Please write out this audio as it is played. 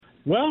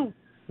Well,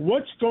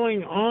 what's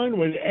going on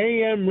with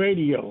AM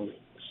radio?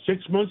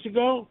 6 months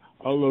ago,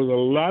 there was a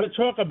lot of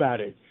talk about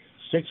it.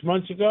 6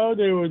 months ago,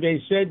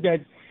 they said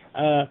that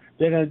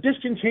they're going to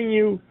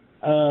discontinue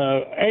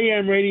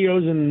AM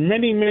radios in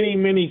many, many,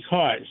 many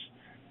cars.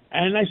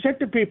 And I said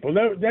to people,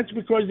 that's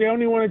because they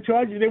only want to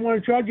charge you. They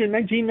want to charge you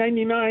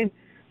 $19.99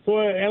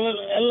 for an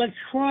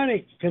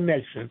electronic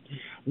connection.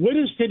 With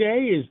us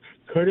today is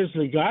Curtis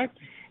LeGeyt,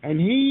 and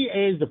he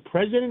is the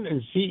president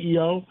and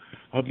CEO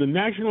of the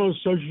National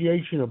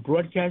Association of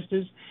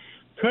Broadcasters.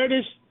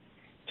 Curtis,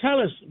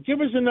 give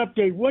us an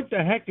update. What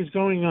the heck is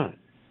going on?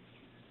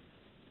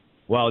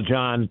 Well,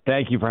 John,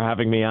 thank you for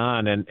having me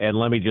on, and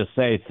let me just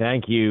say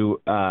thanks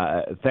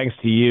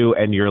to you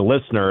and your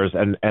listeners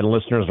and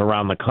listeners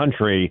around the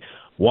country.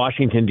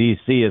 Washington,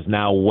 D.C. is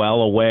now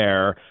well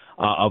aware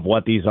of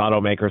what these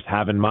automakers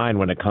have in mind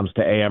when it comes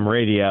to AM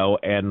radio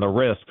and the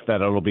risk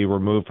that it'll be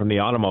removed from the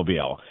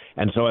automobile.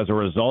 And so as a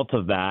result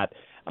of that,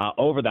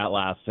 over that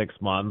last 6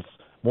 months,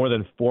 more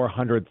than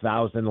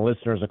 400,000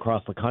 listeners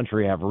across the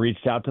country have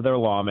reached out to their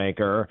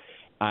lawmaker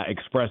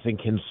expressing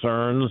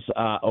concerns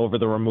over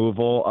the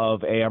removal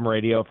of AM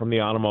radio from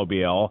the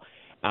automobile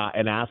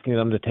and asking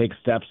them to take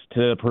steps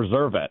to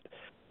preserve it.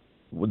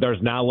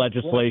 There's now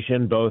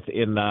legislation both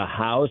in the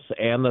House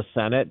and the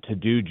Senate to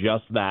do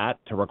just that,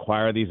 to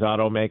require these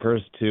automakers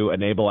to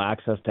enable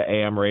access to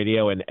AM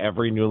radio in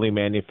every newly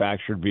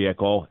manufactured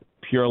vehicle,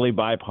 purely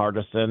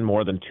bipartisan,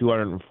 more than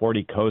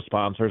 240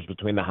 co-sponsors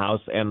between the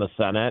House and the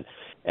Senate.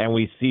 And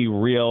we see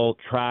real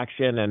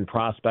traction and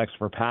prospects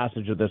for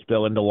passage of this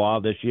bill into law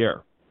this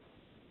year.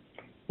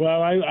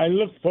 Well, I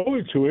look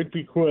forward to it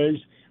because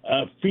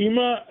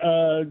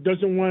FEMA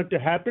doesn't want it to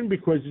happen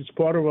because it's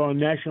part of our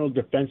national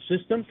defense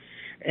system.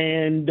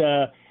 And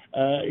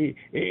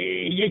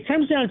it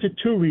comes down to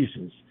two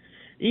reasons.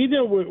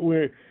 Either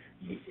we're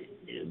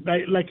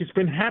like it's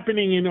been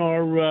happening in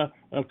our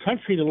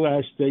country the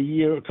last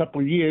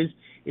couple of years,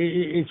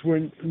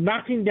 we're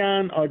knocking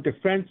down our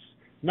defense,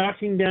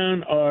 knocking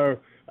down our,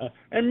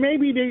 and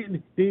maybe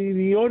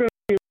the auto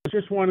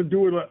just want to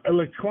do it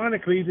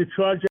electronically to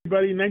charge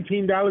everybody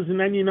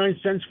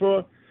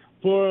 $19.99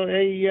 for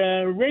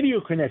a radio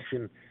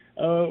connection.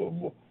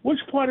 Which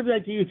part of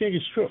that do you think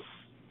is true?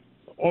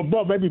 Or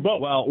maybe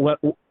both? Well,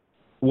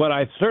 what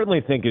I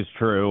certainly think is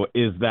true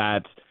is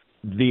that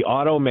the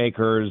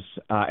automakers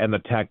and the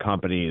tech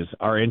companies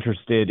are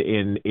interested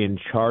in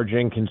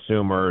charging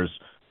consumers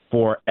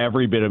for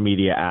every bit of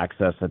media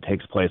access that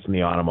takes place in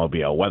the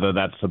automobile, whether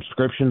that's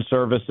subscription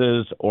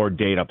services or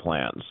data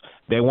plans.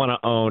 They want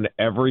to own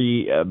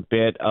every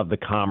bit of the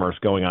commerce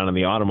going on in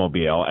the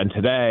automobile. And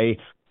today,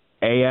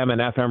 AM and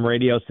FM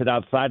radio sit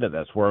outside of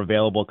this. We're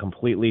available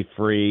completely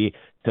free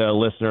to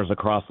listeners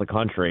across the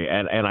country.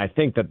 And I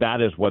think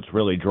that is what's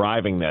really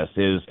driving this,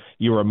 is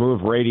you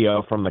remove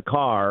radio from the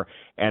car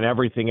and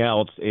everything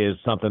else is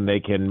something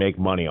they can make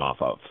money off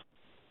of.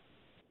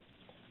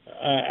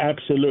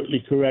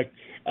 Absolutely correct.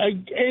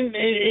 And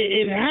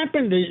it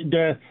happened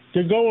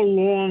to go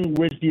along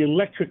with the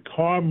electric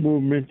car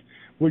movement,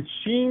 which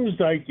seems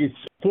like it's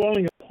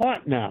falling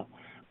apart now.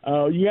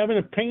 You have an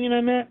opinion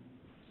on that?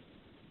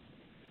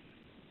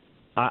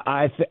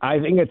 I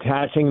think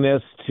attaching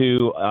this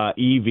to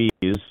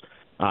EVs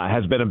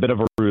has been a bit of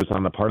a ruse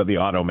on the part of the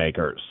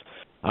automakers.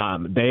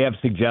 They have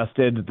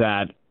suggested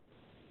that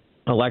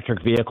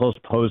electric vehicles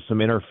pose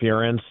some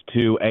interference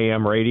to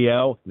AM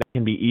radio that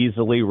can be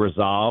easily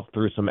resolved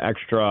through some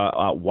extra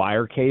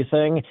wire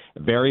casing.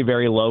 Very,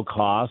 very low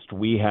cost.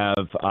 We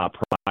have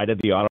provided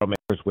the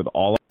automakers with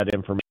all of that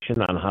information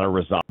on how to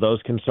resolve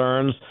those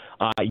concerns,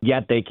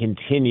 yet they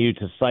continue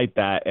to cite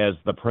that as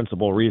the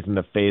principal reason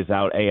to phase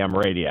out AM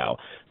radio.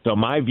 So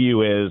my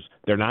view is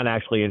they're not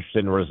actually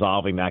interested in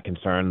resolving that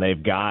concern.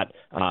 They've got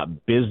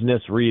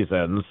business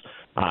reasons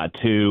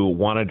to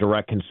want to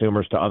direct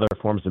consumers to other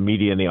forms of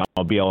media in the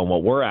automobile. And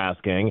what we're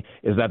asking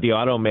is that the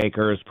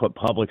automakers put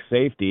public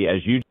safety,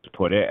 as you just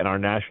put it, and our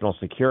national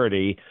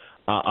security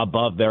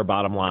above their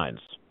bottom lines.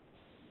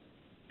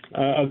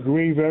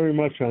 Agree very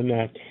much on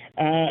that.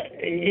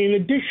 In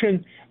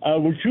addition,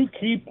 would you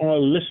keep our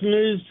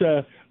listeners,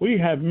 we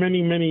have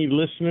many, many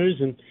listeners,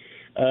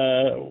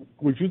 and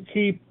would you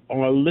keep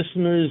our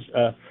listeners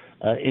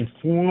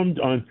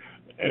informed on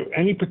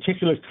any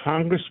particular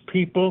Congress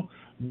people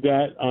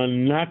that are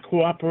not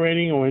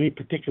cooperating, or any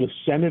particular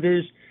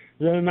senators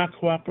that are not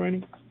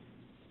cooperating?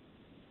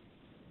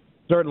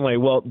 Certainly.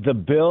 Well,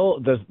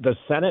 the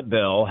Senate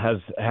bill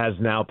has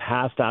now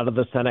passed out of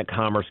the Senate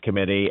Commerce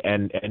Committee,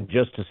 and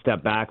just to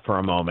step back for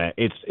a moment,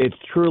 it's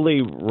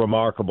truly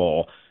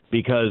remarkable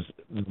because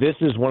this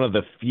is one of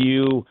the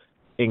few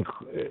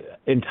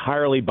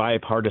entirely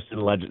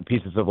bipartisan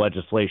pieces of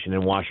legislation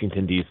in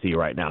Washington, D.C.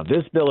 right now.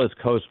 This bill is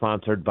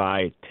co-sponsored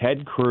by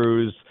Ted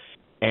Cruz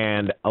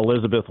and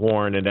Elizabeth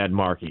Warren and Ed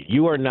Markey.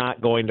 You are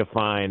not going to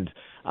find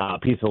a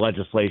piece of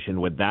legislation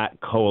with that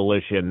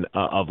coalition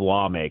of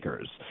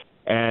lawmakers.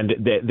 And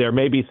there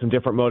may be some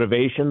different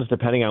motivations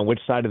depending on which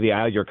side of the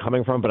aisle you're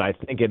coming from, but I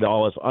think it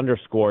all is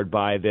underscored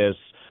by this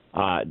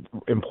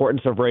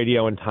importance of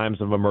radio in times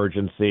of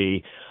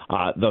emergency,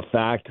 the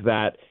fact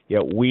that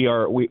we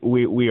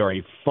are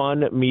a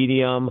fun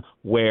medium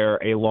where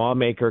a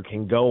lawmaker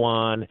can go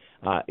on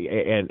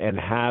and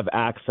have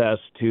access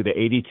to the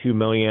 82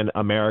 million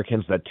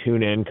Americans that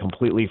tune in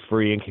completely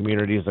free in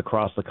communities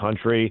across the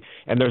country.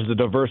 And there's a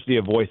diversity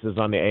of voices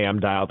on the AM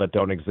dial that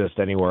don't exist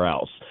anywhere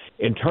else.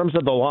 In terms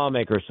of the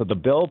lawmakers, so the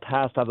bill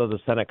passed out of the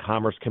Senate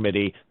Commerce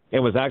Committee. It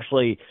was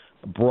actually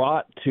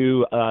brought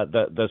to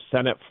the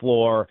Senate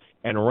floor,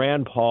 and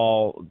Rand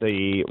Paul,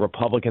 the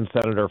Republican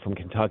senator from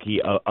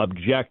Kentucky,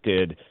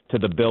 objected to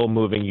the bill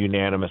moving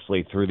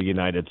unanimously through the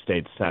United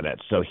States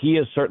Senate. So he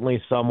is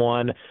certainly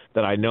someone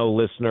that I know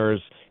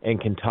listeners in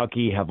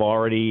Kentucky have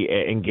already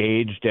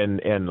engaged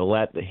and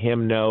let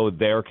him know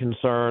their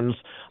concerns.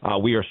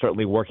 We are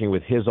certainly working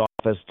with his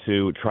office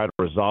to try to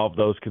resolve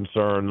those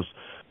concerns.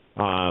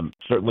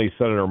 Certainly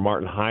Senator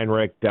Martin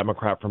Heinrich,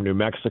 Democrat from New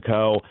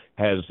Mexico,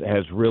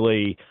 has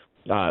really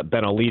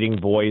been a leading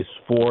voice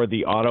for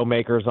the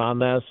automakers on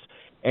this.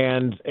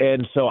 And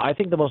so I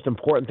think the most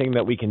important thing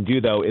that we can do,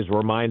 though, is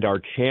remind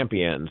our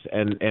champions.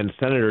 And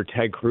Senator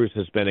Ted Cruz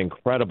has been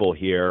incredible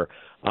here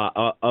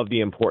of the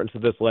importance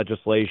of this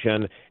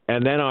legislation.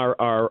 And then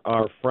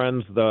our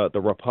friends,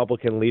 the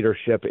Republican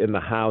leadership in the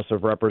House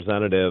of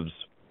Representatives,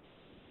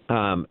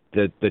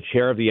 the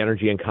chair of the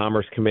Energy and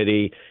Commerce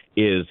Committee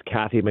is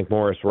Kathy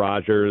McMorris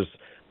Rogers.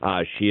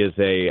 She is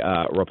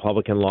a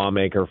Republican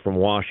lawmaker from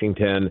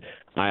Washington.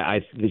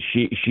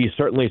 She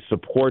certainly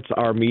supports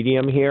our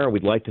medium here.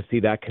 We'd like to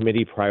see that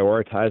committee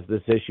prioritize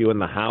this issue in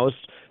the House.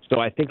 So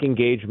I think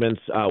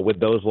engagements with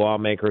those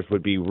lawmakers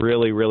would be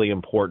really, really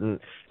important.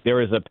 There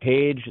is a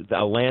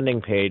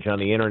landing page on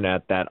the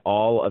Internet that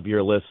all of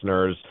your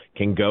listeners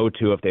can go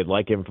to if they'd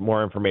like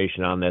more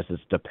information on this.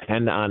 It's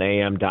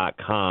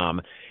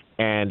dependonam.com.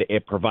 And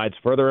it provides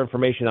further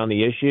information on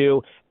the issue,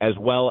 as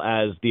well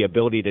as the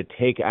ability to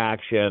take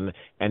action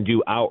and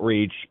do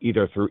outreach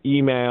either through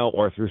email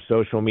or through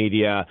social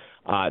media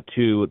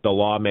to the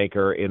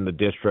lawmaker in the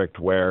district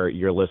where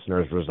your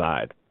listeners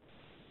reside.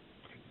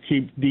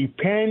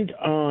 Depend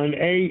on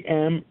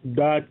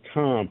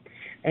am.com.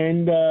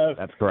 And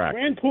that's correct.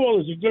 Rand Paul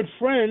is a good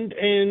friend,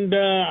 and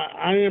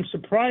I am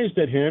surprised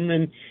at him.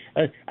 And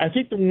I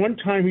think the one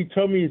time he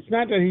told me it's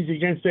not that he's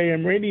against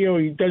AM radio,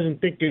 he doesn't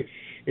think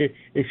it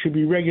should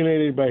be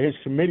regulated by his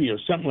committee or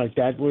something like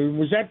that.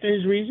 Was that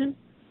his reason?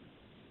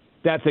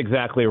 That's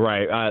exactly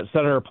right.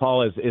 Senator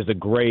Paul is a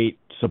great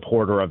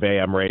supporter of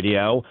AM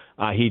radio.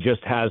 He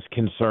just has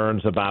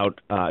concerns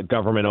about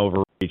government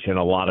overreach in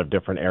a lot of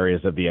different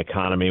areas of the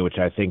economy, which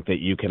I think that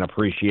you can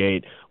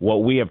appreciate.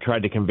 What we have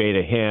tried to convey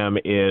to him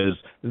is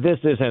this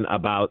isn't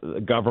about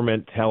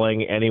government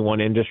telling any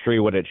one industry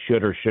what it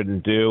should or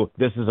shouldn't do.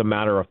 This is a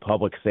matter of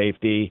public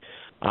safety.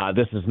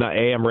 This is not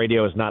AM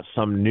radio is not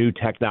some new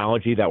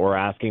technology that we're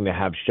asking to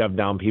have shoved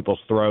down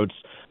people's throats.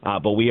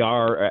 But we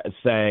are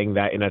saying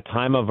that in a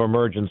time of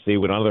emergency,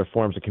 when other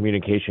forms of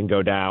communication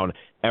go down,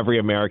 every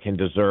American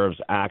deserves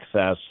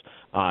access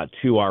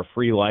to our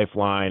free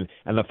lifeline.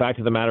 And the fact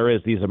of the matter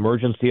is these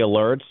emergency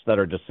alerts that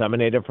are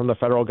disseminated from the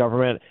federal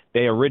government,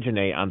 they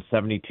originate on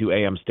 72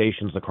 AM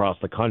stations across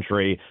the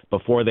country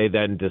before they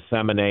then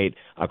disseminate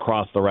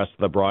across the rest of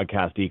the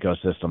broadcast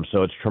ecosystem.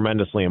 So it's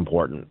tremendously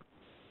important.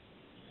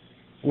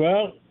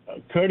 Well,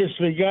 Curtis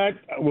LeGeyt,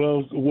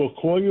 we'll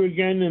call you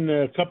again in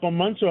a couple of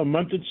months or a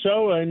month or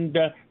so and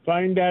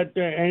find out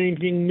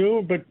anything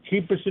new, but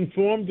keep us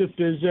informed if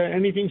there's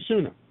anything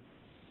sooner.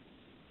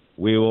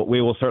 We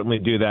will certainly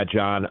do that,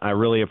 John. I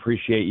really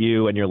appreciate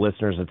you and your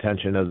listeners'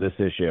 attention to this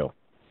issue.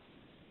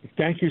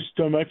 Thank you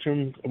so much,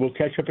 and we'll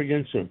catch up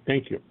again soon.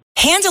 Thank you.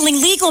 Handling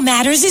legal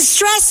matters is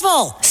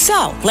stressful.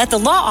 So, let the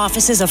law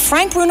offices of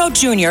Frank Bruno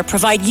Jr.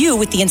 provide you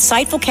with the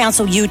insightful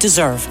counsel you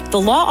deserve.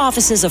 The law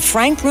offices of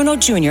Frank Bruno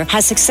Jr.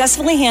 has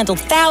successfully handled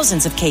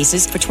thousands of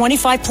cases for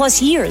 25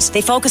 plus years.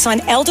 They focus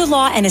on elder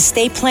law and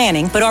estate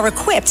planning, but are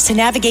equipped to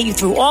navigate you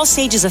through all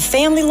stages of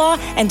family law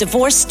and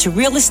divorce to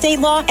real estate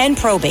law and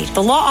probate.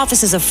 The law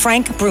offices of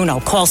Frank Bruno.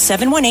 Call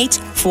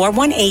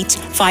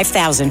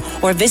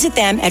 718-418-5000 or visit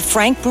them at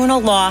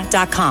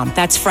frankbrunolaw.com.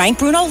 That's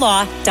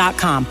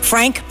frankbrunolaw.com.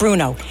 Frank Bruno.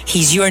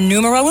 He's your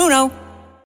numero uno.